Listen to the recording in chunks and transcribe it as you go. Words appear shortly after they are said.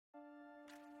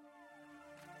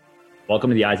Welcome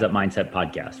to the Eyes Up Mindset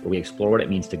podcast, where we explore what it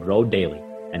means to grow daily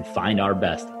and find our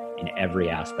best in every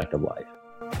aspect of life.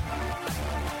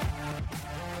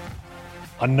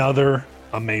 Another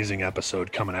amazing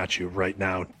episode coming at you right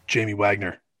now. Jamie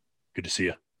Wagner, good to see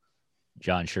you.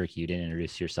 John Shirky, you didn't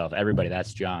introduce yourself. Everybody,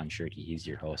 that's John Shirky. He's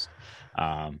your host.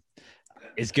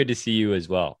 It's good to see you as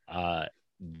well.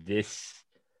 This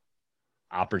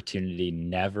opportunity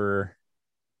never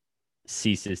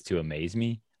ceases to amaze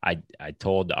me. I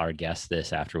told our guest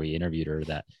this after we interviewed her,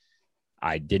 that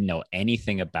I didn't know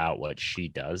anything about what she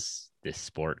does, this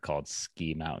sport called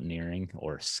ski mountaineering,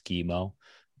 or skimo,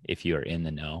 if you are in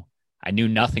the know. I knew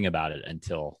nothing about it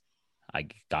until I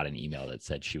got an email that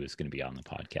said she was going to be on the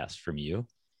podcast from you.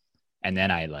 And then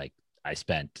I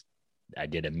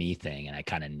did a me thing and I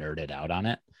kind of nerded out on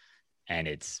it, and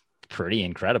it's pretty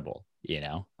incredible, you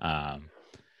know?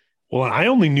 Well, I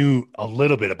only knew a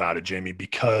little bit about it, Jamie,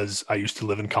 because I used to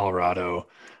live in Colorado.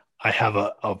 I have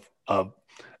an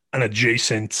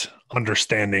adjacent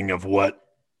understanding of what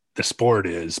the sport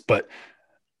is. But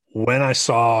when I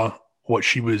saw what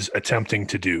she was attempting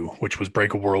to do, which was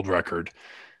break a world record,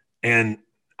 and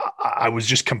I was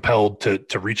just compelled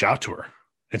to reach out to her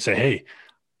and say, hey,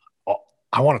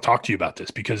 I want to talk to you about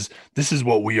this, because this is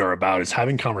what we are about, is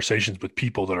having conversations with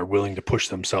people that are willing to push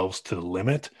themselves to the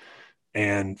limit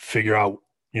and figure out,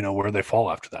 where they fall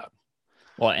after that.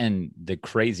 Well, and the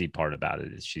crazy part about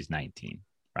it is she's 19,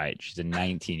 right? She's a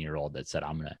 19-year-old that said,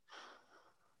 I'm going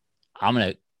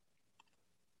to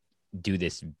do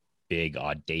this big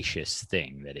audacious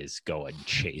thing that is go and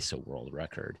chase a world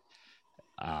record.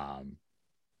 And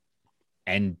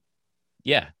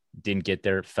yeah, didn't get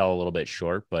there, fell a little bit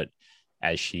short, but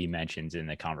as she mentions in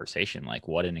the conversation, like,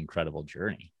 what an incredible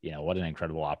journey, what an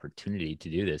incredible opportunity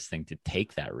to do this thing, to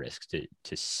take that risk,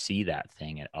 to see that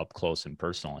thing up close and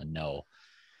personal, and know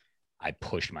I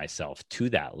pushed myself to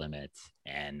that limit,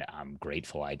 and I'm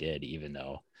grateful I did, even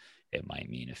though it might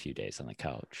mean a few days on the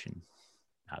couch and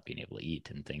not being able to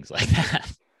eat and things like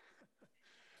that.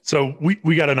 So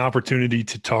we got an opportunity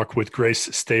to talk with Grace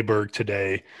Stayberg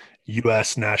today.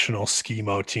 U.S. national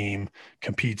skimo team,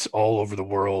 competes all over the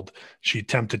world. She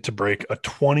attempted to break a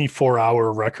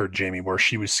 24-hour record, Jamie, where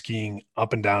she was skiing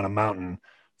up and down a mountain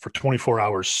for 24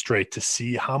 hours straight to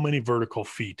see how many vertical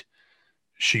feet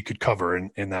she could cover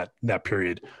in that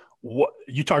period. What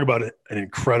you talk about, an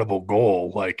incredible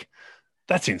goal, like,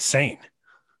 that's insane.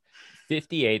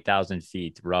 58,000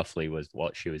 feet roughly was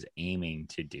what she was aiming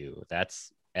to do.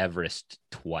 That's Everest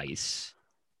twice,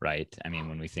 right? I mean,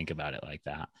 when we think about it like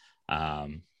that.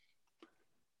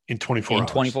 In 24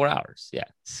 hours. 24 hours. Yeah.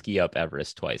 Ski up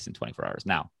Everest twice in 24 hours.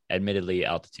 Now, admittedly,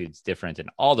 altitude's different and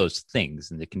all those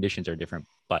things, and the conditions are different,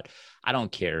 but I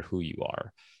don't care who you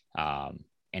are.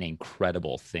 An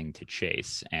incredible thing to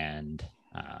chase. And,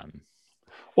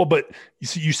 well, but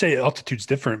you say altitude's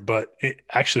different, but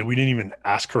actually, we didn't even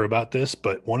ask her about this.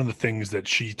 But one of the things that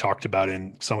she talked about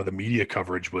in some of the media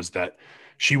coverage was that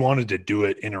she wanted to do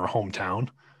it in her hometown.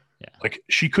 Yeah. Like,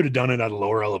 she could have done it at a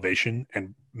lower elevation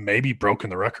and maybe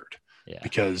broken the record,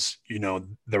 because,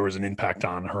 there was an impact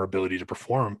on her ability to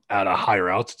perform at a higher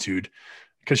altitude,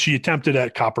 because she attempted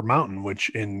at Copper Mountain,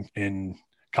 which in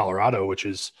Colorado, which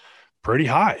is pretty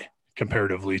high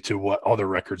comparatively to what other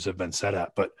records have been set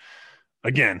at. But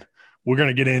again, we're going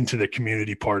to get into the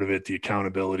community part of it, the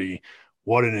accountability.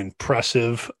 What an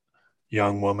impressive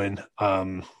young woman.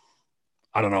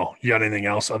 I don't know. You got anything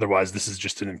else? Otherwise, this is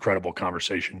just an incredible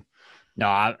conversation. No,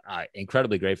 I'm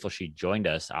incredibly grateful she joined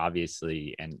us,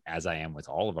 obviously, and as I am with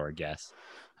all of our guests.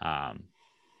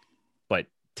 But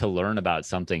to learn about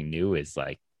something new is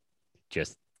like,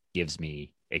 just gives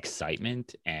me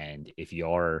excitement. And if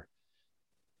you're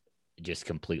just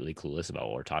completely clueless about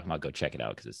what we're talking about, go check it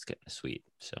out, because it's kind of sweet.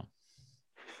 So,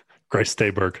 Grace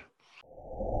Stayberg.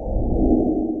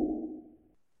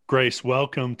 Grace,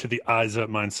 welcome to the Eyes Up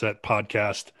Mindset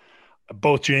podcast.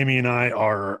 Both Jamie and I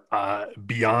are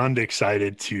beyond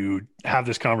excited to have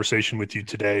this conversation with you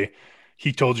today.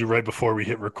 He told you right before we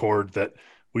hit record that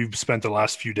we've spent the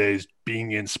last few days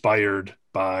being inspired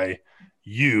by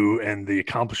you and the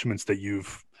accomplishments that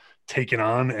you've taken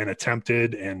on and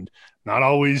attempted, and not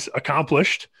always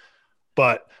accomplished,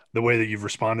 but the way that you've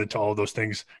responded to all of those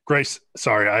things. Grace,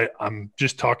 sorry, I'm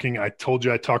just talking. I told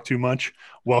you I talk too much.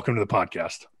 Welcome to the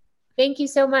podcast. Thank you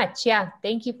so much. Yeah.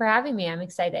 Thank you for having me. I'm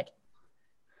excited.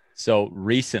 So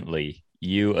recently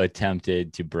you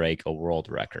attempted to break a world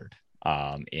record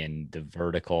in the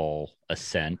vertical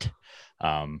ascent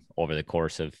over the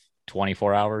course of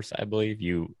 24 hours, I believe.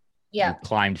 You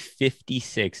climbed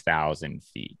 56,000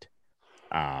 feet.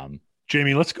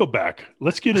 Jamie, let's go back.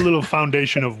 Let's get a little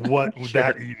foundation of what Sure.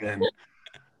 that even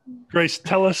Grace,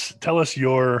 tell us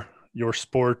your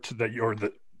sport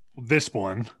that this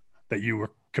one that you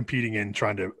were competing in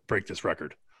trying to break this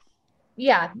record.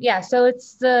 Yeah. So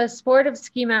it's the sport of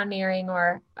ski mountaineering,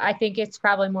 or I think it's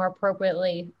probably more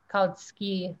appropriately called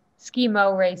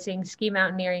ski-mo racing. Ski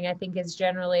mountaineering, I think, is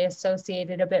generally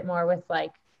associated a bit more with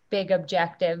like big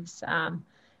objectives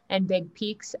and big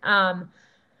peaks.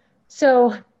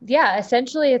 So yeah,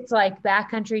 essentially it's like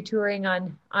backcountry touring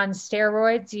on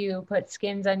steroids. You put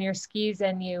skins on your skis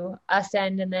and you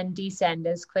ascend and then descend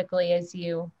as quickly as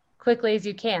you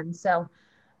can. So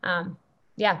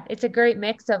yeah, it's a great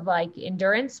mix of like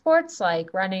endurance sports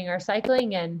like running or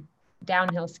cycling and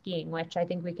downhill skiing, which I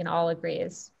think we can all agree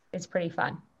is pretty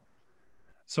fun.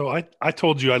 So I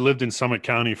told you I lived in Summit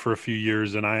County for a few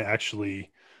years, and I actually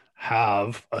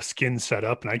have a skin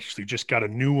setup, and I actually just got a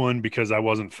new one because I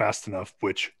wasn't fast enough,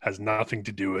 which has nothing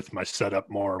to do with my setup,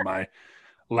 more my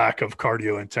lack of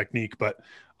cardio and technique. But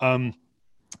um,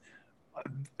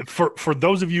 for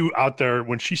those of you out there,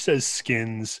 when she says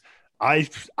skins, I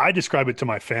describe it to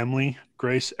my family,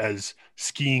 Grace, as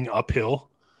skiing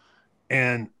uphill,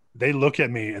 and they look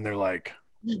at me and they're like,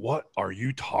 "What are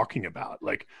you talking about?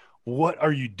 Like, what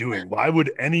are you doing? Why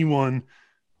would anyone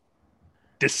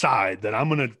decide that I'm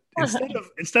gonna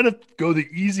instead of go the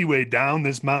easy way down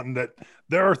this mountain, that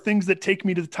there are things that take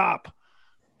me to the top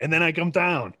and then I come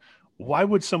down? Why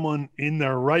would someone in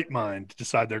their right mind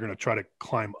decide they're going to try to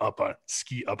climb up a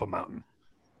ski up a mountain?"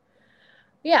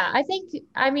 Yeah, I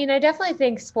definitely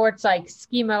think sports like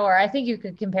skimo, or I think you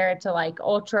could compare it to like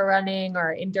ultra running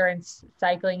or endurance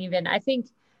cycling even. I think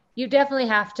you definitely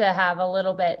have to have a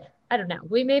little bit, I don't know,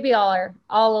 we maybe all are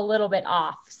all a little bit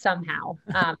off somehow.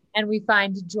 And we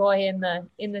find joy in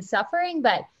the suffering,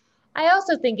 but I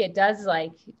also think it does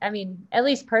like, at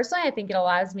least personally, I think it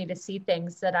allows me to see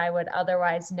things that I would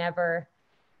otherwise never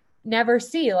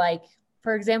see. Like,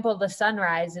 for example, the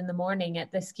sunrise in the morning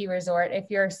at the ski resort.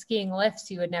 If you're skiing lifts,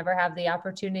 you would never have the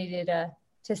opportunity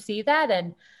to see that.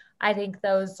 And I think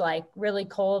those like really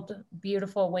cold,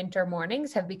 beautiful winter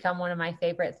mornings have become one of my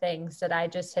favorite things that I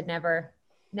just had never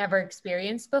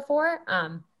experienced before.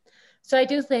 So I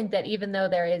do think that even though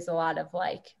there is a lot of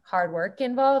like hard work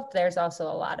involved, there's also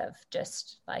a lot of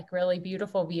just like really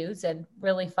beautiful views and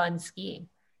really fun skiing.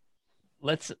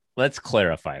 Let's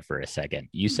clarify for a second.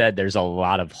 You said there's a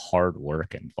lot of hard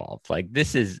work involved. Like,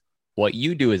 this is what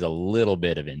you do is a little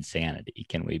bit of insanity.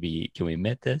 Can we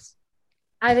admit this?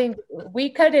 I think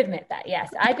we could admit that. Yes.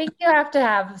 I think you have to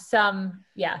have some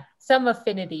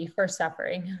affinity for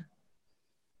suffering.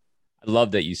 I love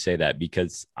that you say that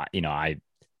because I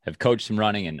have coached some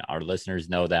running, and our listeners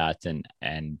know that,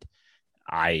 and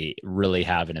I really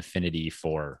have an affinity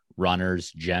for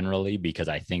runners generally, because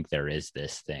I think there is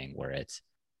this thing where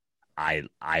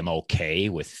I'm okay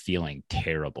with feeling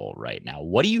terrible right now.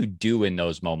 What do you do in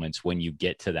those moments when you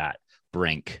get to that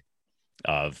brink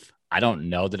of, I don't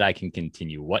know that I can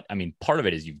continue? Part of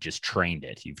it is you've just trained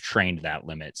it. You've trained that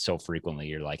limit so frequently.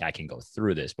 You're like, I can go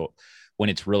through this. But when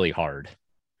it's really hard,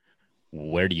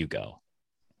 where do you go?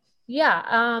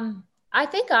 Yeah. I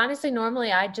think honestly,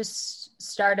 normally I just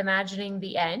start imagining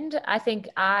the end. I think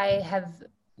I have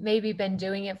maybe been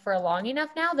doing it for long enough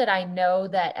now that I know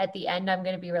that at the end, I'm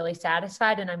going to be really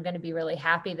satisfied and I'm going to be really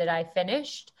happy that I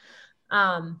finished.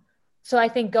 So I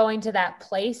think going to that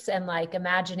place and like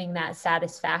imagining that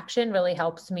satisfaction really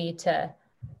helps me to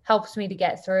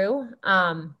get through.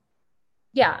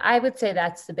 Yeah, I would say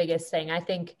that's the biggest thing. I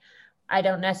think I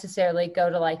don't necessarily go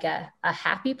to like a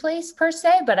happy place per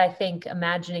se, but I think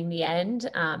imagining the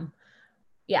end.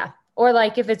 Yeah. Or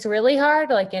like if it's really hard,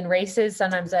 like in races,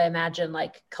 sometimes I imagine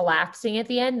like collapsing at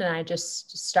the end and I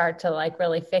just start to like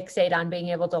really fixate on being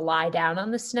able to lie down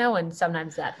on the snow. And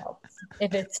sometimes that helps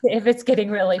if it's getting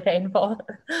really painful.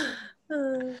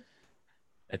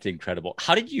 That's incredible.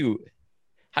 How did you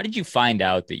find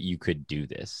out that you could do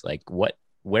this? Like,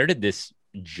 where did this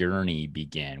journey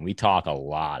begin? We talk a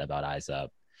lot about Eyes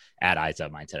Up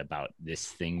Mindset about this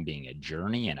thing being a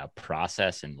journey and a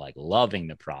process and like loving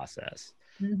the process.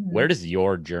 Mm-hmm. Where does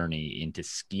your journey into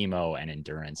skimo and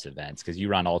endurance events? Because you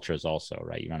run ultras also,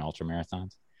 right? You run ultra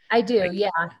marathons. I do. Like,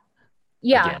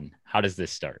 yeah. Again, how does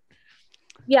this start?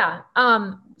 Yeah.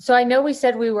 So I know we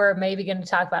said we were maybe going to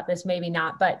talk about this, maybe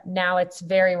not, but now it's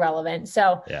very relevant.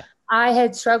 So yeah. I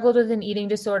had struggled with an eating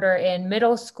disorder in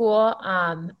middle school.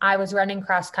 I was running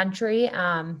cross country.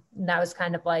 And that was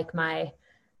kind of like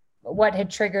what had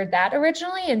triggered that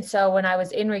originally. And so when I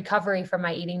was in recovery from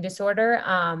my eating disorder,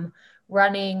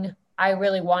 running, I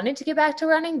really wanted to get back to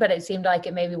running, but it seemed like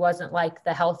it maybe wasn't like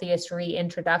the healthiest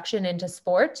reintroduction into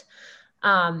sport.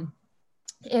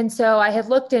 And so I had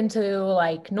looked into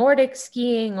like Nordic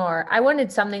skiing, or I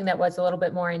wanted something that was a little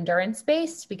bit more endurance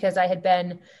based because I had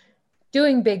been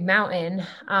doing big mountain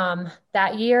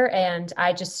that year, and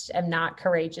I just am not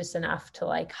courageous enough to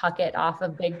like huck it off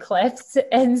of big cliffs.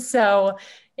 And so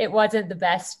it wasn't the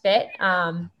best fit.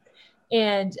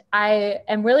 And I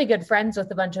am really good friends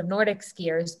with a bunch of Nordic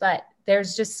skiers, but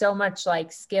there's just so much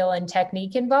like skill and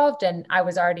technique involved. And I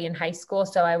was already in high school,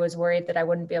 so I was worried that I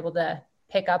wouldn't be able to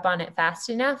pick up on it fast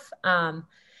enough.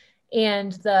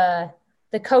 And the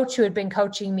coach who had been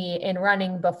coaching me in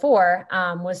running before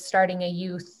was starting a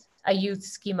youth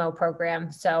skimo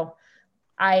program. So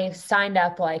I signed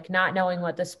up like not knowing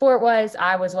what the sport was.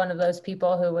 I was one of those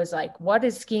people who was like, what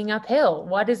is skiing uphill?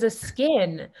 What is a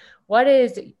skin? What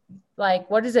is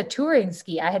a touring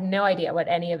ski? I had no idea what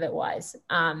any of it was.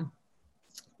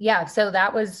 So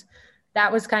that was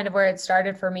kind of where it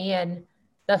started for me. And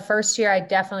the first year I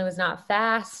definitely was not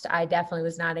fast. I definitely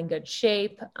was not in good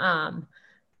shape.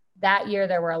 That year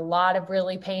there were a lot of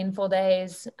really painful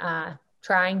days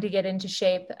trying to get into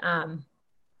shape.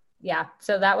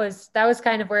 So that was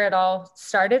kind of where it all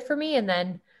started for me. And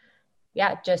then,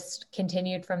 just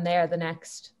continued from there the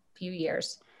next few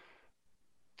years.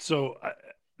 So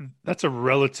that's a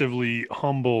relatively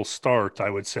humble start, I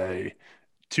would say,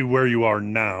 to where you are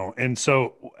now. And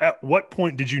so at what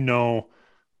point did you know,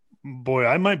 boy,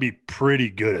 I might be pretty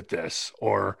good at this,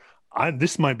 or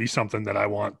this might be something that I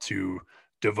want to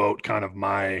devote kind of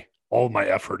all my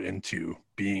effort into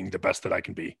being the best that I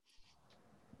can be?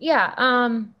 Yeah.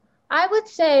 I would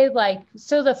say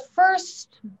so the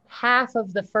first half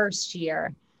of the first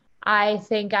year, I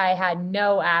think I had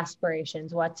no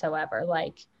aspirations whatsoever.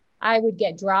 Like I would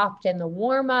get dropped in the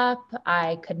warm up.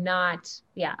 I could not,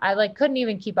 I couldn't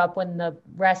even keep up when the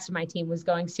rest of my team was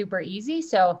going super easy.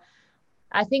 So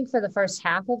I think for the first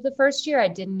half of the first year, I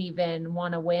didn't even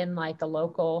want to win like a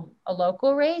local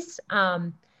race.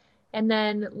 And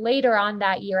then later on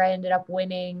that year, I ended up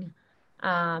winning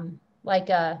like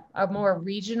a more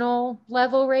regional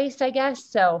level race, I guess.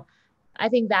 So I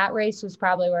think that race was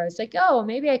probably where I was like, oh,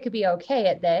 maybe I could be okay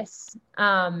at this.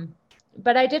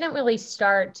 But I didn't really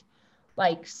start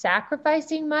like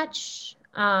sacrificing much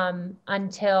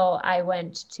until I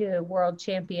went to World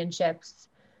Championships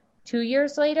 2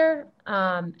 years later.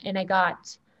 And I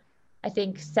got, I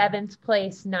think, 7th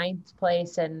place, 9th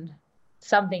place, and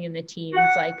something in the teens,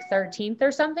 like 13th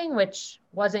or something, which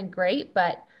wasn't great,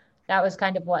 but that was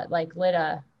kind of what like lit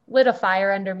a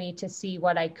fire under me to see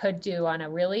what I could do on a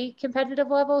really competitive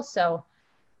level. So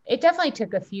it definitely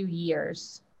took a few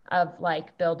years of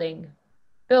like building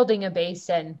a base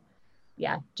and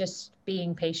just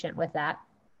being patient with that.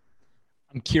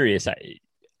 I'm curious.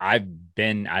 I'd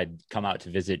come out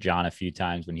to visit John a few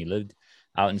times when he lived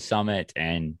out in Summit,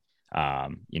 and I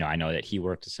know that he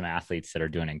worked with some athletes that are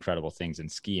doing incredible things in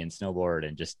ski and snowboard,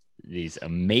 and just these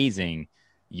amazing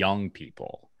young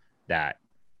people that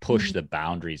push the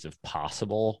boundaries of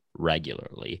possible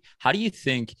regularly. How do you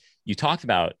think, you talked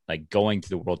about like going to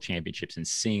the World Championships and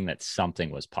seeing that something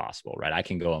was possible, right? I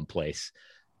can go and place,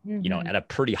 at a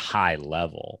pretty high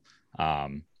level.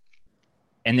 And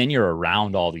then you're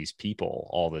around all these people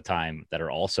all the time that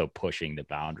are also pushing the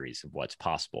boundaries of what's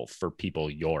possible for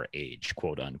people your age,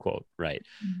 quote unquote, right?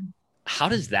 Mm-hmm. How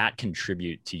does that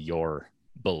contribute to your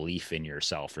belief in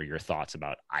yourself or your thoughts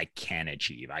about I can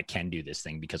do this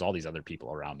thing because all these other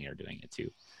people around me are doing it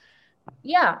too?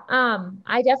 Yeah.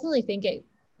 I definitely think it,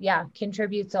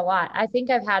 contributes a lot. I think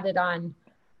I've had it on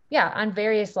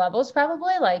various levels,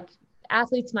 probably like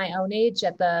athletes my own age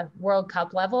at the World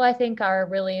Cup level, I think are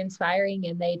really inspiring,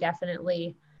 and they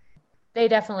definitely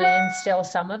instill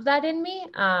some of that in me.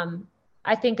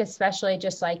 I think especially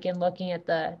just like in looking at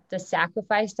the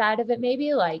sacrifice side of it,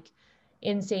 maybe like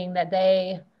in seeing that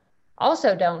they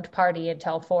also don't party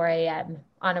until 4 a.m.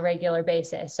 on a regular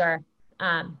basis, or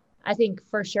I think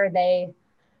for sure they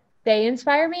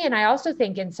inspire me. And I also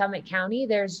think in Summit County,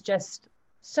 there's just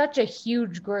such a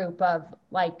huge group of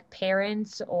like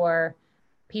parents or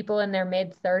people in their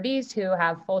mid 30s who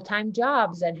have full-time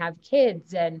jobs and have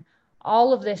kids and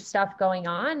all of this stuff going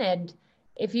on. And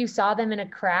if you saw them in a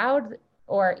crowd,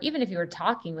 or even if you were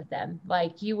talking with them,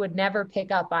 like you would never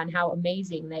pick up on how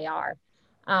amazing they are.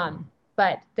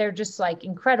 But they're just like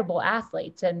incredible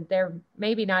athletes, and they're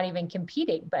maybe not even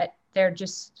competing, but they're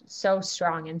just so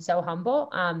strong and so humble.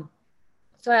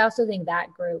 So I also think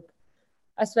that group,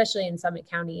 especially in Summit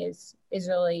County, is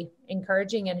really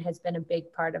encouraging and has been a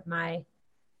big part of my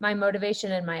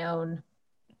motivation and my own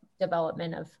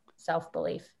development of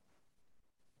self-belief.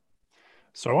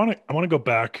 So I want to go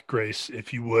back, Grace,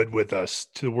 if you would, with us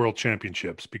to the World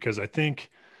Championships, because I think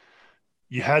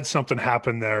you had something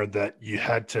happen there that you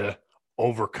had to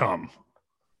overcome,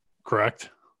 correct?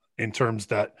 In terms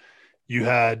that you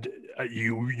had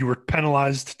you were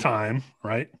penalized time,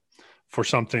 right, for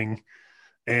something,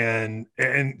 and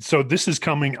so this is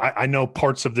coming. I know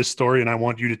parts of this story, and I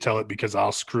want you to tell it because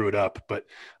I'll screw it up. But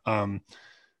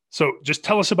so just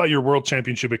tell us about your world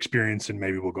championship experience, and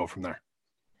maybe we'll go from there.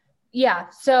 Yeah.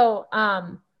 So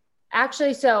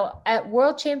actually, so at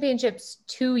World Championships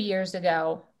 2 years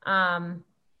ago,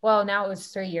 well, now it was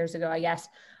 3 years ago, I guess.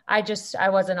 I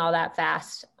wasn't all that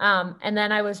fast. And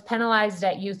then I was penalized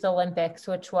at Youth Olympics,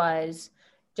 which was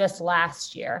just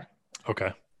last year.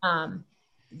 Okay.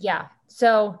 Yeah.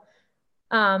 So,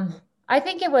 I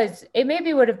think it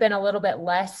maybe would have been a little bit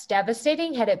less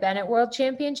devastating had it been at World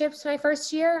Championships my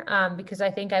first year, because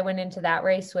I think I went into that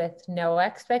race with no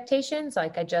expectations.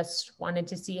 Like I just wanted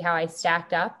to see how I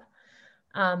stacked up,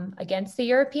 against the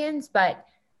Europeans. But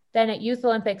then at Youth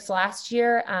Olympics last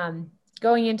year,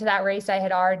 going into that race, I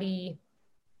had already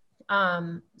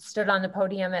stood on the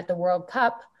podium at the World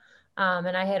Cup,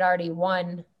 and I had already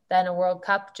won then a World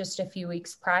Cup just a few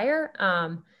weeks prior.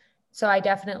 So I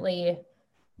definitely,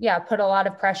 put a lot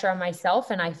of pressure on myself,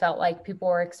 and I felt like people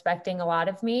were expecting a lot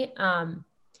of me.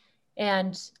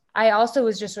 And I also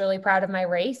was just really proud of my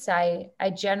race. I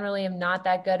generally am not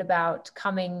that good about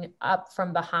coming up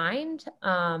from behind.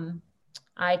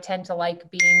 I tend to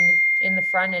like being in the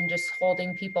front and just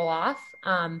holding people off.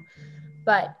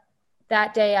 But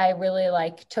that day I really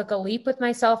took a leap with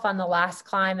myself on the last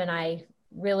climb, and I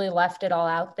really left it all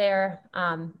out there.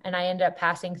 And I ended up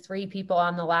passing 3 people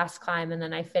on the last climb, and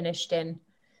then I finished in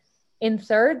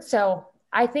third. So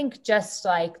I think just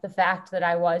the fact that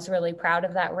I was really proud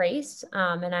of that race,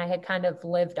 and I had kind of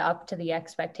lived up to the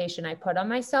expectation I put on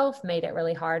myself, made it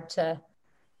really hard to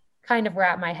kind of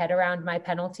wrap my head around my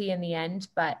penalty in the end.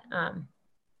 But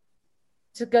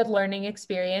it's a good learning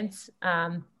experience.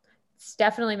 It's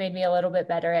definitely made me a little bit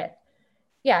better at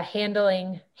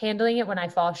handling it when I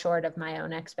fall short of my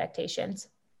own expectations.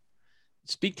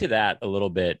 Speak to that a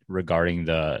little bit regarding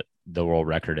the world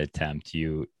record attempt.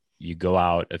 You go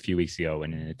out a few weeks ago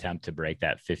in an attempt to break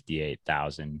that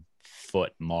 58,000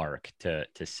 foot mark to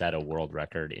set a world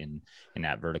record in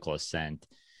that vertical ascent.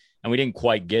 And we didn't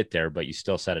quite get there, but you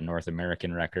still set a North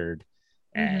American record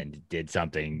and did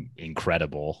something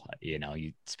incredible.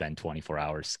 You spend 24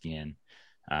 hours skiing.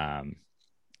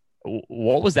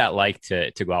 What was that like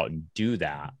to go out and do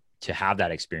that, to have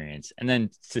that experience, and then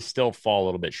to still fall a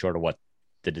little bit short of what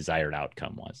the desired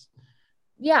outcome was?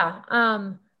 Yeah.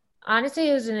 Honestly,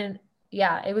 it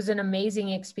was an amazing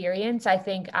experience. I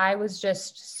think I was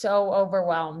just so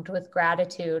overwhelmed with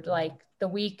gratitude, the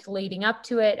week leading up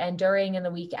to it and during and the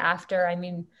week after. I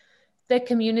mean, the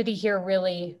community here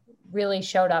really, really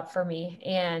showed up for me,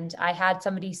 and I had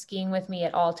somebody skiing with me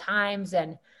at all times.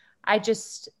 And I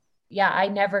just, I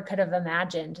never could have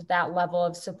imagined that level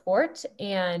of support.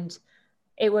 And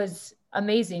it was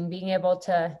amazing being able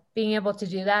to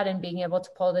do that and being able to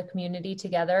pull the community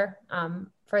together,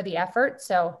 for the effort.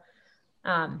 So,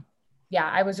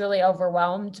 I was really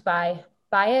overwhelmed by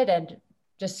it, and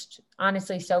just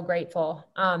honestly so grateful.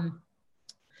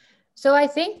 So I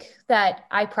think that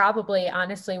I probably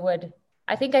honestly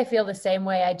I feel the same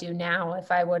way I do now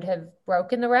if I would have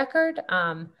broken the record.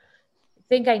 I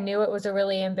think I knew it was a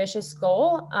really ambitious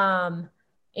goal.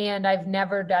 And I've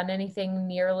never done anything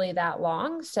nearly that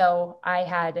long. So I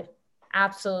had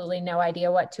absolutely no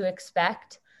idea what to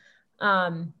expect.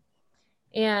 I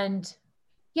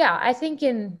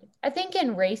think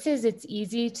in races, it's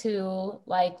easy to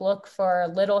look for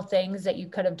little things that you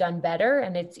could have done better.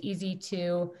 And it's easy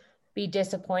to be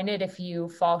disappointed if you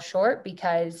fall short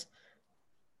because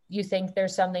you think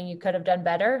there's something you could have done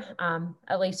better.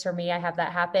 At least for me, I have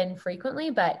that happen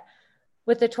frequently, but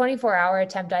with the 24-hour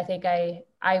attempt, I think I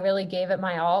really gave it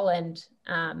my all. And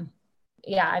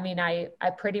I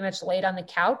pretty much laid on the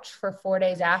couch for 4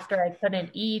 days after. I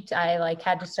couldn't eat. I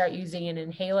had to start using an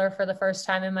inhaler for the first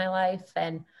time in my life.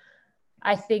 And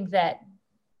I think that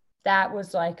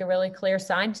was a really clear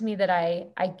sign to me that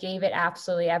I gave it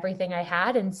absolutely everything I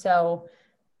had. And so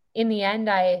in the end,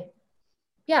 I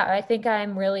think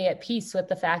I'm really at peace with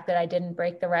the fact that I didn't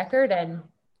break the record. And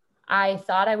I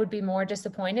thought I would be more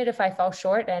disappointed if I fell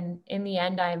short. And in the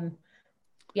end, I'm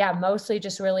mostly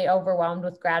just really overwhelmed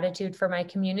with gratitude for my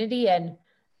community and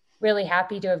really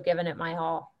happy to have given it my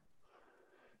all.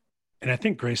 And I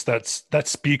think, Grace, that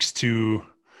speaks to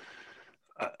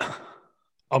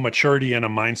a maturity and a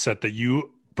mindset that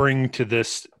you bring to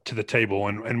the table.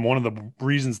 And one of the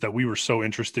reasons that we were so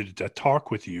interested to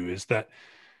talk with you is that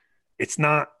it's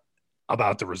not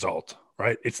about the result,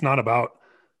 right? It's not about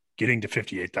getting to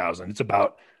 58,000. It's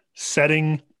about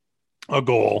setting a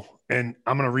goal. And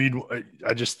I'm going to read,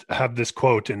 I just have this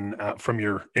quote from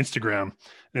your Instagram, and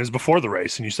it was before the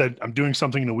race. And you said, I'm doing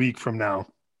something in a week from now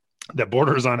that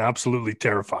borders on absolutely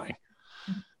terrifying.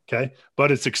 Okay.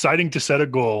 But it's exciting to set a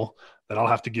goal that I'll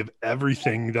have to give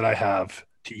everything that I have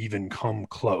to even come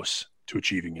close to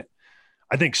achieving it.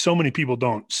 I think so many people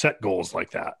don't set goals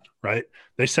like that, right?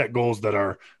 They set goals that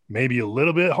are maybe a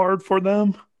little bit hard for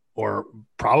them or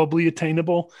probably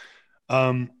attainable.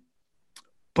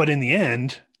 But in the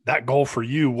end, that goal for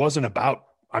you wasn't about,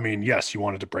 I mean, yes, you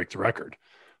wanted to break the record,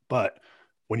 but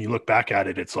when you look back at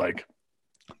it, it's like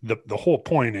the whole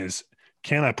point is,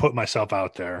 can I put myself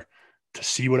out there to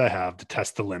see what I have, to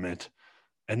test the limit?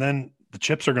 And then the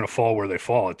chips are going to fall where they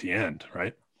fall at the end,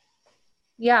 right?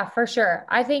 Yeah, for sure.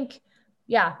 I think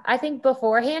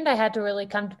beforehand I had to really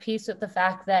come to peace with the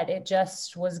fact that it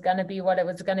just was going to be what it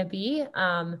was going to be.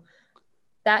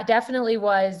 That definitely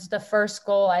was the first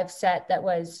goal I've set that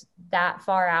was that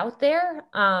far out there.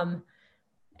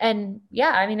 And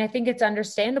yeah, I mean, I think it's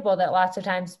understandable that lots of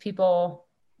times people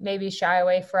maybe shy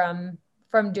away from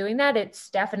doing that. It's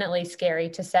definitely scary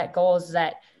to set goals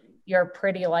that you're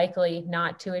pretty likely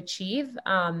not to achieve.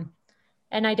 And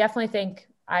I definitely think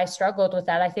I struggled with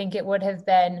that. I think it would have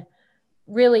been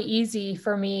really easy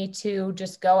for me to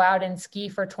just go out and ski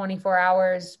for 24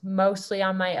 hours, mostly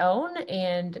on my own.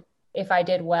 And if I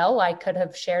did well, I could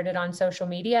have shared it on social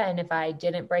media. And if I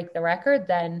didn't break the record,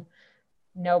 then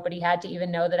nobody had to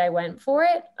even know that I went for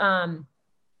it.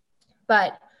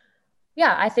 But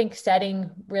yeah, I think setting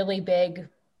really big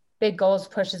goals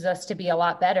pushes us to be a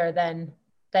lot better than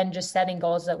just setting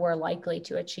goals that we're likely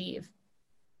to achieve.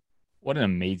 What an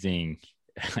amazing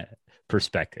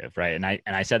perspective, right? And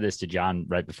I said this to John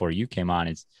right before you came on,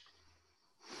 is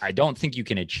I don't think you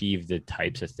can achieve the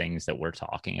types of things that we're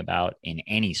talking about in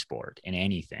any sport, in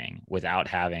anything, without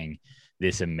having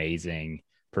this amazing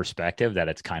perspective that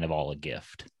it's kind of all a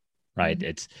gift, right?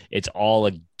 Mm-hmm. It's all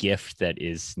a gift that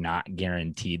is not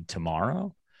guaranteed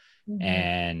tomorrow. Mm-hmm.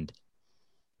 And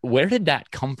where did that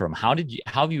come from? How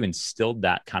have you instilled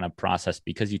that kind of process?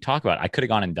 Because you talk about, I could have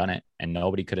gone and done it and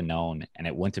nobody could have known, and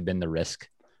it wouldn't have been the risk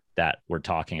that we're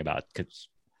talking about because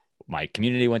my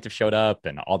community wouldn't have showed up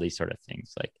and all these sort of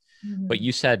things. Like, mm-hmm. But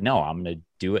you said, no, I'm going to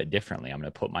do it differently. I'm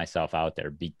going to put myself out there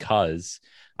because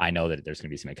I know that there's going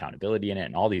to be some accountability in it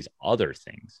and all these other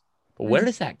things. But where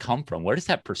does that come from? Where does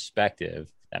that perspective,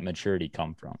 that maturity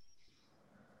come from?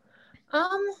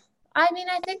 I mean,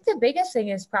 I think the biggest thing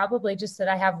is probably just that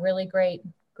I have really great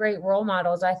role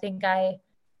models. I think I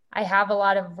have a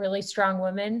lot of really strong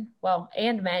women, well,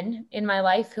 and men in my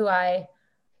life who I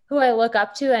look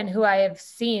up to and who I have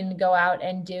seen go out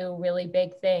and do really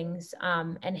big things,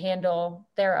 and handle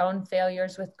their own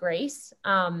failures with grace.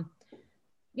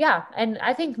 Yeah. And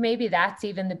I think maybe that's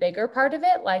even the bigger part of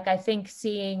it. Like, I think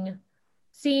seeing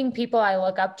people I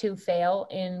look up to fail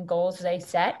in goals they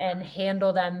set and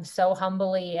handle them so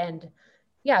humbly and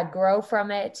grow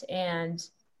from it and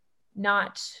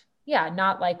not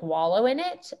like wallow in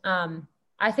it.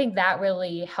 I think that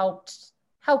really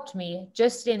helped me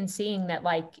just in seeing that,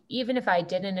 like, even if I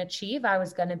didn't achieve, I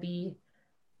was going to be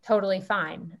totally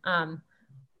fine.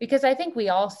 Because I think we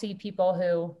all see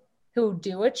people who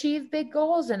do achieve big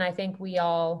goals. And I think we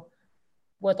all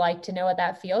would like to know what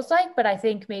that feels like, but I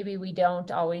think maybe we don't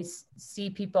always see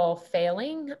people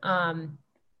failing.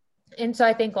 And so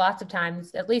I think lots of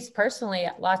times, at least personally,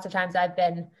 lots of times I've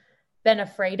been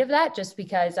afraid of that just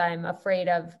because I'm afraid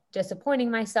of disappointing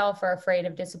myself or afraid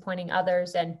of disappointing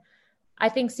others. And I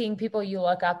think seeing people you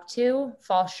look up to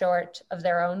fall short of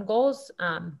their own goals,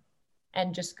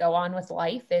 and just go on with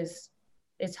life is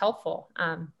helpful.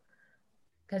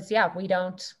 Because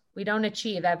we don't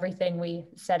achieve everything we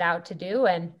set out to do.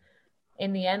 And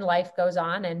in the end, life goes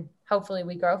on and hopefully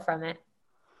we grow from it.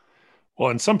 Well,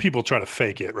 and some people try to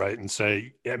fake it, right? And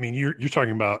say, I mean, you're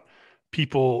talking about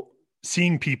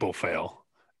seeing people fail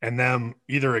and them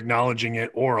either acknowledging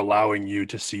it or allowing you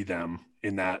to see them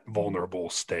in that vulnerable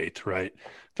state, right?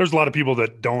 There's a lot of people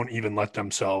that don't even let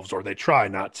themselves, or they try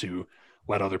not to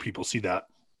let other people see that.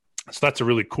 So that's a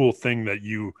really cool thing that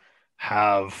you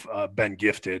have been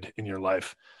gifted in your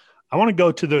life. I want to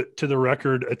go to the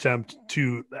record attempt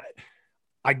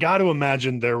I got to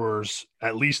imagine there was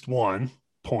at least one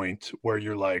point where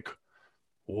you're like,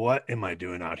 what am I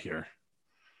doing out here?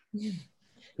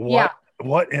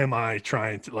 What am I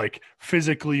trying to, like,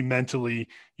 physically, mentally,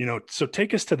 so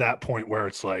take us to that point where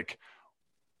it's like,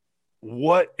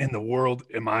 what in the world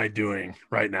am I doing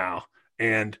right now?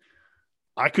 And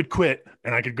I could quit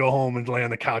and I could go home and lay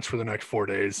on the couch for the next 4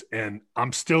 days and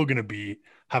I'm still going to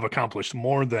have accomplished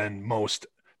more than most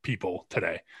people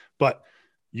today. But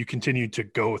you continued to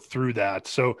go through that.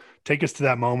 So take us to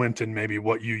that moment and maybe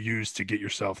what you used to get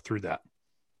yourself through that.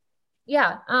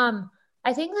 Yeah.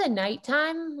 I think the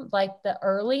nighttime, like the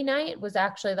early night, was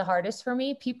actually the hardest for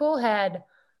me. People had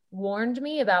warned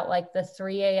me about like the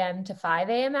 3 a.m. to 5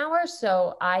 a.m. hours.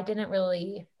 So I didn't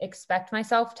really expect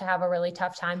myself to have a really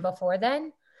tough time before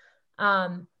then.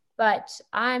 But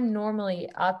I'm normally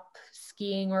up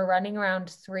skiing or running around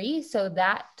 3. So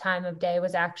that time of day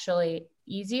was actually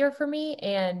easier for me.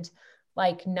 And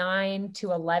like 9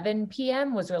 to 11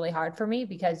 p.m. was really hard for me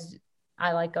because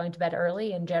I like going to bed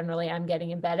early and generally I'm getting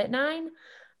in bed at 9.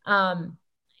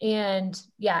 And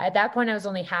yeah, at that point I was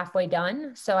only halfway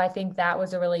done. So I think that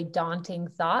was a really daunting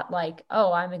thought, like,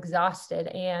 oh, I'm exhausted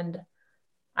and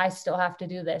I still have to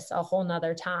do this a whole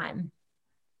nother time.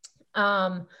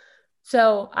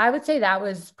 So I would say that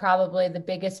was probably the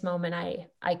biggest moment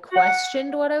I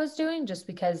questioned what I was doing just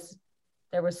because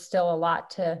there was still a lot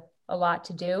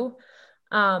to do.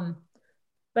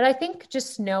 But I think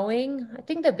just knowing, I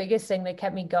think the biggest thing that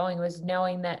kept me going was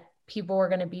knowing that people were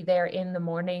going to be there in the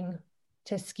morning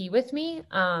to ski with me.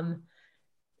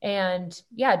 And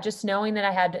yeah, just knowing that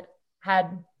I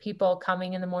had people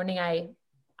coming in the morning,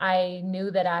 I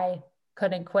knew that I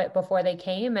couldn't quit before they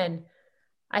came. And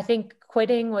I think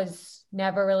quitting was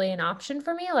never really an option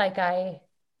for me. Like I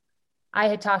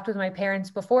had talked with my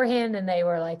parents beforehand and they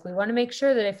were like, we want to make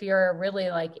sure that if you're really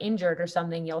like injured or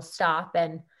something, you'll stop.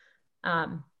 And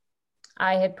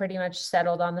I had pretty much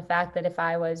settled on the fact that if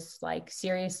I was like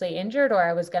seriously injured or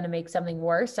I was going to make something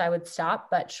worse, I would stop.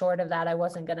 But short of that, I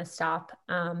wasn't going to stop.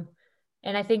 And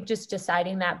I think just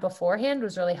deciding that beforehand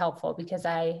was really helpful because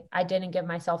I didn't give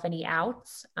myself any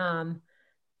outs, and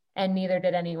neither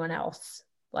did anyone else.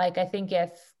 Like, I think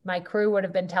if my crew would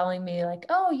have been telling me like,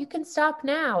 oh, you can stop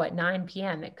now at 9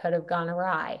 p.m., it could have gone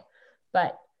awry.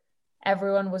 But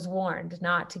everyone was warned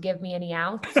not to give me any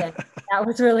outs. And that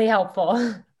was really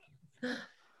helpful.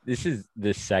 This is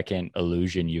the second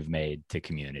allusion you've made to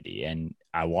community. And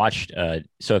I watched,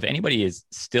 so if anybody is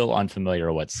still unfamiliar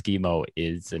with what Skimo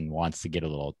is and wants to get a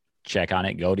little check on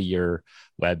it, go to your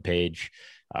webpage,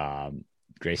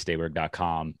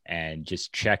 gracestayberg.com, and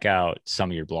just check out some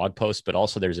of your blog posts. But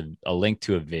also there's a link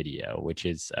to a video, which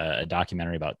is a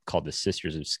documentary called The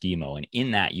Sisters of Skimo. And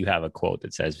in that you have a quote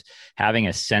that says, having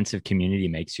a sense of community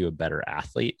makes you a better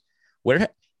athlete. Where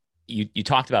you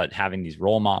talked about having these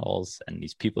role models and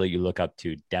these people that you look up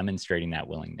to, demonstrating that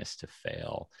willingness to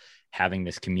fail, having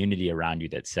this community around you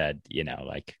that said,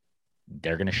 like,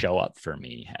 they're going to show up for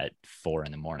me at 4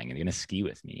 a.m. and they're going to ski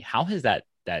with me. How has that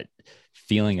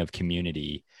feeling of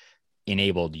community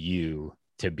enabled you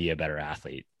to be a better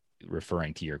athlete?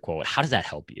 Referring to your quote, how does that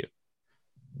help you?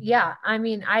 Yeah. I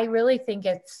mean, I really think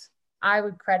I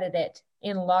would credit it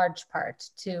in large part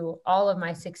to all of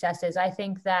my successes. I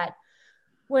think that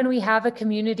when we have a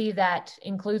community that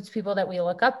includes people that we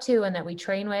look up to and that we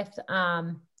train with,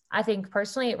 I think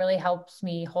personally, it really helps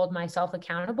me hold myself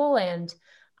accountable. And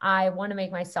I want to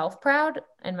make myself proud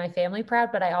and my family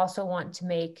proud, but I also want to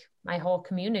make my whole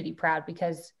community proud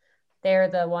because they're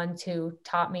the ones who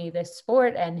taught me this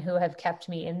sport and who have kept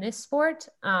me in this sport.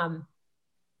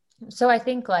 So I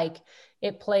think like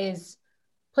it plays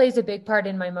a big part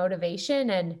in my motivation.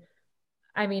 And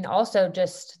I mean, also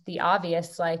just the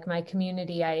obvious, like my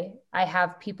community, I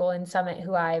have people in Summit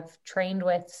who I've trained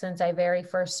with since I very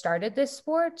first started this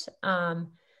sport.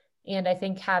 And I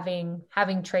think having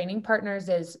training partners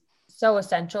is so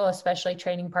essential, especially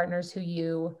training partners who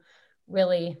you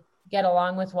really get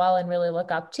along with well and really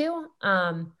look up to.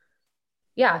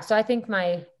 So I think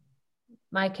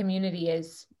my community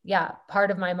is,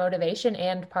 part of my motivation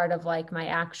and part of like my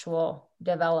actual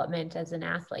development as an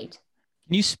athlete.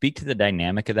 Can you speak to the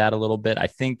dynamic of that a little bit? I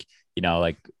think,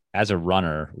 like as a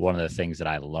runner, one of the things that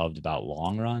I loved about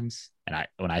long runs, and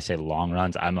when I say long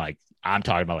runs, I'm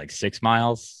talking about like 6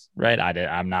 miles, right?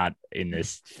 I'm not in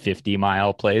this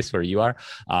 50-mile place where you are,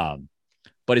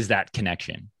 but is that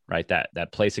connection, right?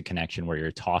 That place of connection where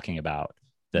you're talking about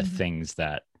the things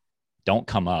that don't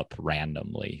come up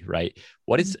randomly, right?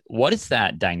 What does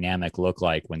that dynamic look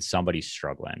like when somebody's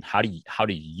struggling? How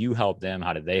do you help them?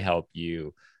 How do they help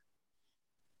you?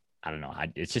 I don't know.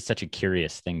 It's just such a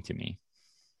curious thing to me.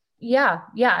 Yeah.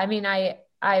 I mean, I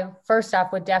first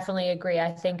off would definitely agree.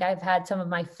 I think I've had some of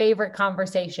my favorite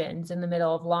conversations in the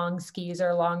middle of long skis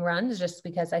or long runs, just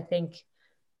because I think,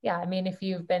 I mean, if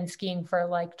you've been skiing for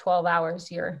like 12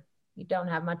 hours, you don't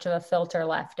have much of a filter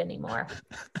left anymore.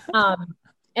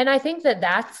 And I think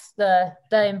that's the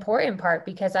important part,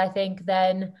 because I think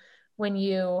then when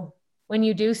you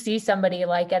do see somebody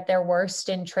like at their worst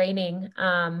in training,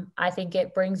 I think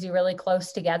it brings you really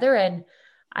close together. And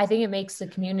I think it makes the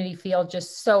community feel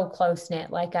just so close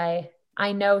knit. Like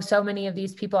I know so many of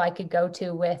these people I could go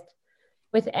to with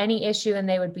any issue, and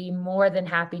they would be more than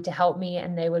happy to help me,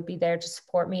 and they would be there to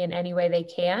support me in any way they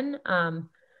can.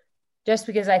 Just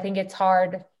because I think it's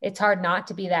hard not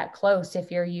to be that close.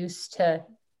 If you're used to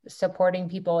supporting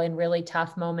people in really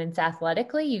tough moments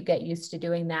athletically, you get used to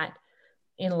doing that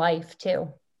in life too.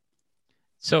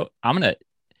 So I'm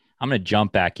gonna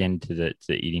jump back into the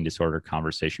eating disorder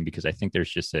conversation, because I think there's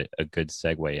just a good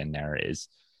segue in there. Is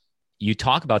you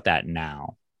talk about that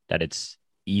now, that it's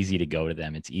easy to go to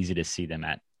them, it's easy to see them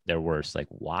at their worst. Like,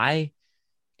 why?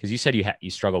 Because you said you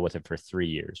struggled with it for 3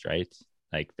 years, right?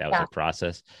 Like that was a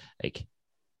process. Like,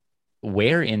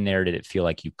 where in there did it feel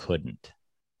like you couldn't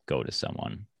go to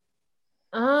someone?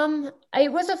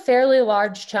 It was a fairly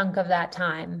large chunk of that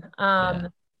time.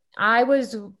 I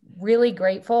was really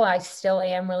grateful. I still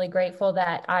am really grateful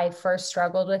that I first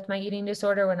struggled with my eating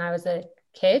disorder when I was a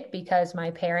kid, because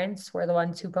my parents were the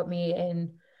ones who put me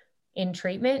in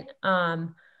treatment.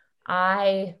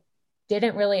 I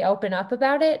didn't really open up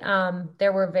about it.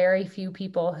 There were very few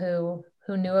people who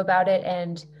knew about it,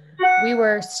 and we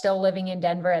were still living in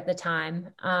Denver at the time.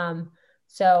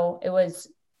 So it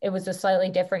was a slightly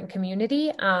different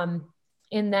community. And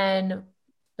then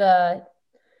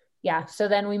so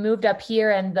then we moved up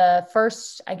here, and the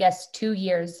first, I guess, 2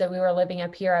 years that we were living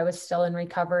up here, I was still in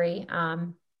recovery.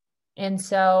 And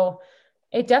so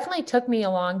it definitely took me a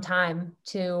long time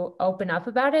to open up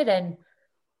about it. And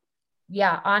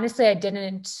honestly, I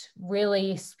didn't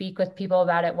really speak with people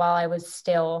about it while I was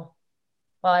still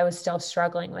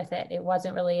struggling with it. It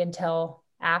wasn't really until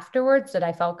afterwards that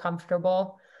I felt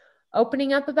comfortable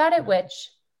opening up about it,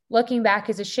 which, looking back,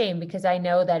 is a shame, because I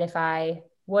know that if I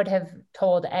would have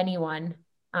told anyone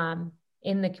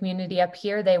in the community up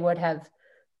here, they would have,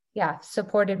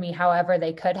 supported me however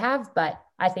they could have. But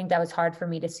I think that was hard for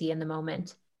me to see in the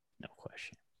moment. No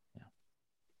question. Yeah.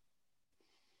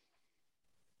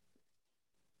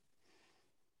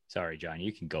 Sorry, John,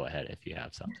 you can go ahead if you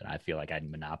have something. I feel like I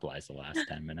monopolized the last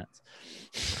 10 minutes.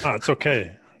 Oh, it's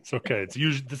okay. It's okay.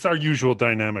 It's our usual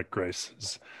dynamic,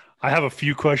 Grace. I have a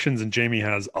few questions and Jamie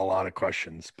has a lot of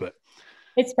questions, but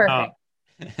it's perfect.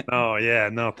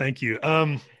 No, thank you.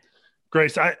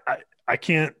 Grace, I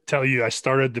can't tell you, I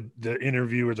started the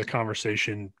interview or the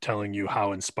conversation telling you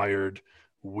how inspired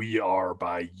we are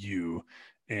by you.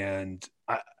 And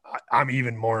I'm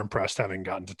even more impressed having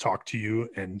gotten to talk to you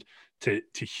and to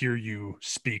hear you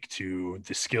speak to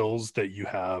the skills that you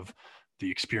have, the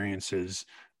experiences,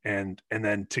 and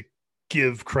then to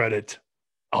give credit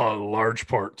a large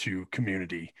part to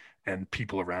community and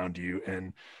people around you.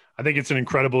 And I think it's an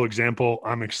incredible example.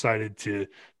 I'm excited to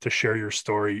share your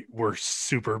story. We're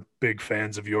super big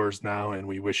fans of yours now, and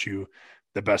we wish you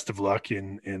the best of luck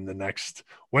in the next.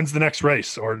 When's the next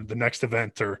race or the next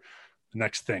event or the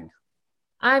next thing?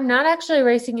 I'm not actually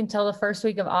racing until the first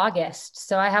week of August,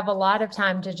 so I have a lot of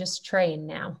time to just train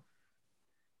now.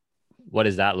 What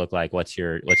does that look like? What's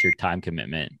your time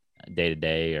commitment day to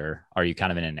day, or are you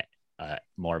kind of in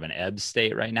more of an ebb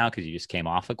state right now because you just came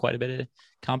off of quite a bit of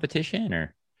competition?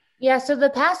 Or so the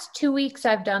past 2 weeks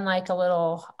I've done like a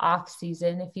little off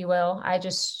season, if you will. I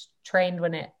just trained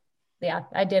when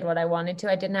I did what I wanted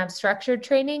to. I didn't have structured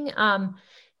training. And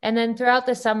then throughout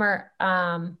the summer,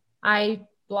 I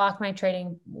block my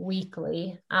training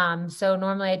weekly. So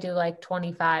normally I do like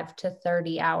 25 to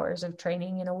 30 hours of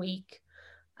training in a week.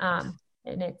 And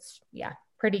it's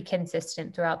pretty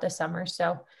consistent throughout the summer.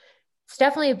 So it's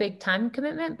definitely a big time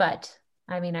commitment, but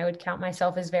I mean, I would count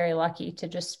myself as very lucky to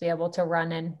just be able to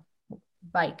run and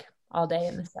bike all day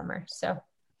in the summer. So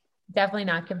definitely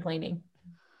not complaining.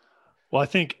 Well, I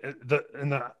think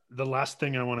the last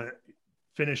thing I want to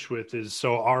finish with is,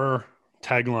 so our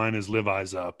tagline is Live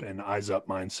Eyes Up and Eyes Up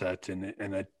mindset.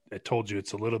 And I told you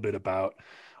it's a little bit about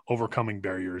overcoming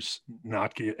barriers,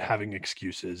 not having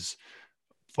excuses,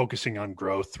 focusing on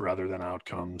growth rather than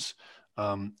outcomes.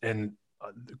 And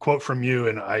the quote from you,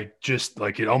 and I just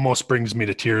like, it almost brings me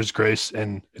to tears, Grace,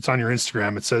 and it's on your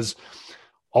Instagram. It says,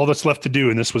 all that's left to do,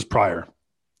 and this was prior,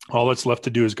 all that's left to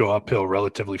do is go uphill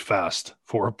relatively fast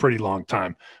for a pretty long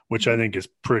time, which I think is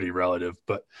pretty relative.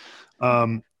 But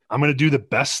I'm going to do the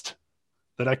best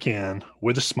that I can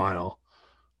with a smile,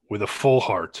 with a full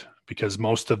heart, because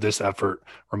most of this effort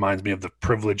reminds me of the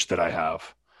privilege that I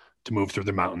have to move through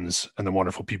the mountains and the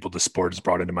wonderful people the sport has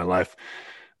brought into my life.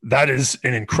 That is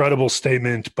an incredible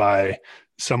statement by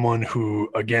someone who,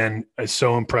 again, is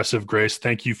so impressive. Grace,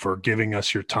 thank you for giving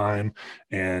us your time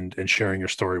and sharing your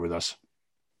story with us.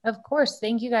 Of course.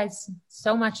 Thank you guys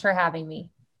so much for having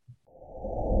me.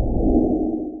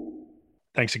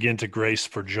 Thanks again to Grace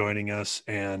for joining us.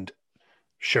 And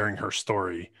sharing her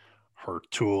story, her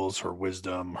tools, her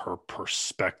wisdom, her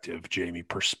perspective. Jamie,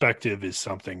 perspective is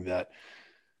something that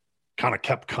kind of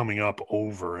kept coming up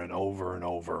over and over and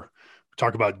over. We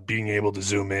talk about being able to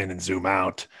zoom in and zoom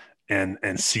out and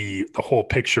see the whole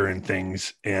picture in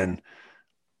things. And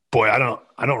boy, I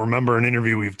don't remember an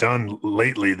interview we've done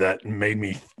lately that made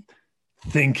me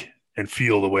think and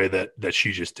feel the way that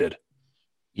she just did.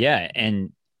 Yeah.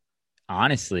 And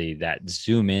honestly, that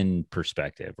zoom in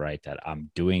perspective, right? That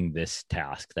I'm doing this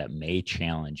task that may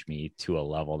challenge me to a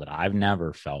level that I've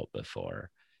never felt before.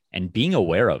 And being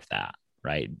aware of that,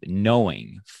 right?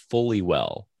 Knowing fully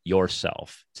well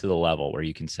yourself to the level where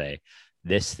you can say,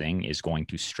 this thing is going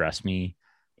to stress me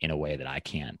in a way that I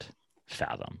can't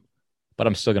fathom, but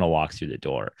I'm still going to walk through the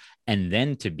door. And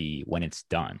then to be, when it's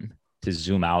done, to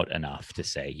zoom out enough to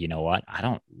say, you know what? I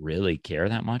don't really care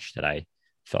that much that I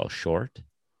fell short,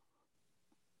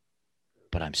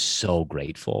 but I'm so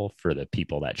grateful for the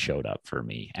people that showed up for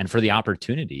me and for the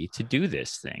opportunity to do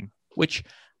this thing, which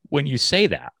when you say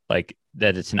that, like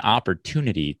that it's an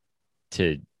opportunity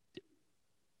to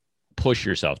push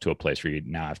yourself to a place where you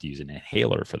now have to use an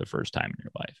inhaler for the first time in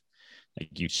your life. Like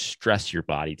you stress your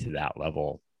body to that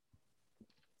level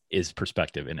is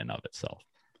perspective in and of itself.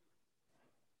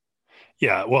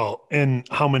 Yeah. Well, and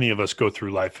how many of us go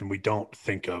through life and we don't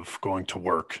think of going to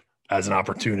work as an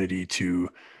opportunity to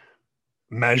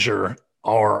measure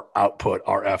our output,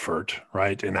 our effort,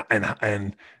 right?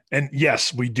 And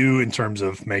yes, we do in terms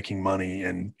of making money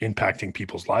and impacting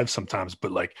people's lives sometimes,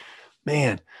 but like,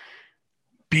 man,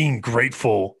 being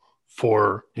grateful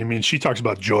for, I mean, she talks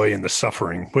about joy in the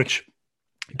suffering, which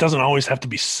doesn't always have to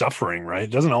be suffering, right?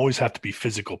 It doesn't always have to be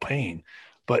physical pain,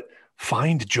 but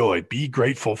find joy, be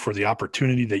grateful for the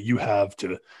opportunity that you have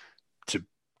to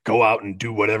go out and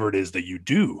do whatever it is that you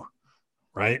do,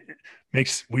 right?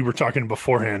 We were talking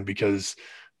beforehand because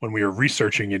when we were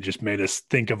researching, it just made us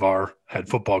think of our head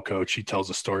football coach. He tells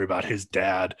a story about his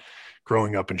dad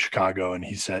growing up in Chicago. And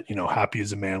he said, happy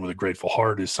as a man with a grateful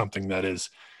heart is something that is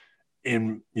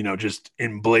just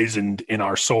emblazoned in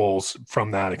our souls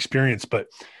from that experience. But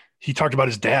he talked about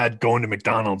his dad going to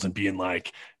McDonald's and being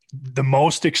like the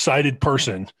most excited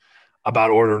person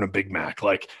about ordering a Big Mac.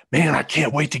 Like, man, I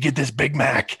can't wait to get this Big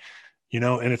Mac,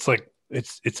 and it's like,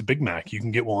 it's a Big Mac. You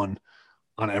can get one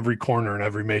on every corner in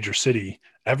every major city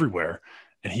everywhere.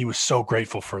 And he was so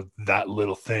grateful for that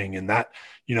little thing. And that,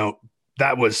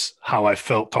 that was how I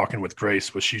felt talking with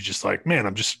Grace, was she's just like, man,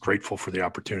 I'm just grateful for the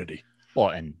opportunity. Well,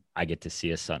 and I get to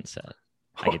see a sunset.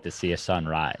 I get to see a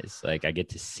sunrise. Like I get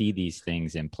to see these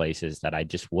things in places that I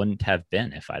just wouldn't have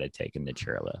been if I'd have taken the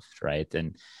chairlift. Right.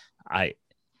 And I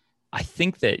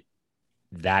think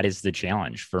that is the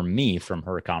challenge for me from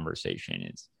her conversation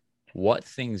is what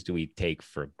things do we take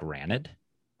for granted?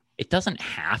 It doesn't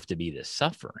have to be the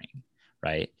suffering,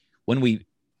 right?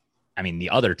 The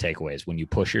other takeaway is when you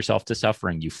push yourself to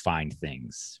suffering, you find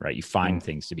things, right? You find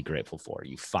things to be grateful for.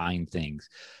 You find things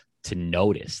to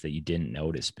notice that you didn't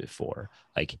notice before.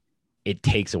 Like it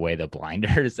takes away the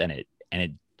blinders and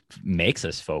it makes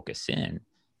us focus in.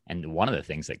 And one of the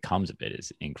things that comes of it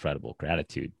is incredible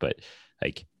gratitude. But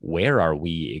like, where are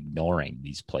we ignoring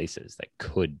these places that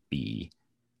could be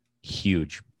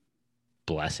huge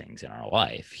blessings in our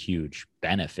life, huge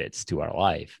benefits to our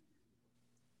life?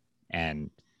 And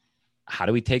how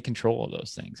do we take control of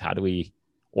those things?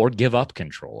 Or give up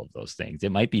control of those things?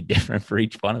 It might be different for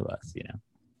each one of us,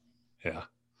 Yeah.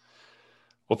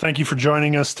 Well, thank you for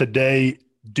joining us today.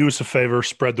 Do us a favor,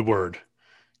 spread the word.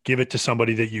 Give it to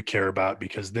somebody that you care about,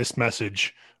 because this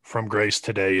message from Grace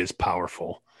today is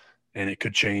powerful and it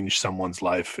could change someone's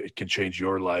life. It can change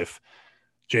your life.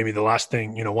 Jamie, the last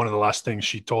thing, one of the last things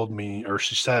she told me, or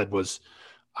she said, was,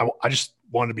 I just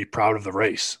wanted to be proud of the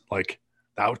race. Like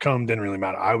the outcome didn't really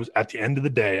matter. At the end of the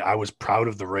day, I was proud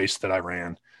of the race that I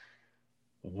ran.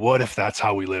 What if that's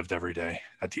how we lived every day?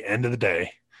 At the end of the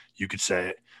day, you could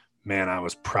say, man, I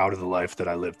was proud of the life that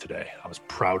I lived today. I was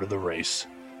proud of the race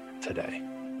today.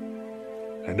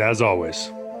 And as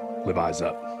always, live eyes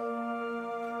up.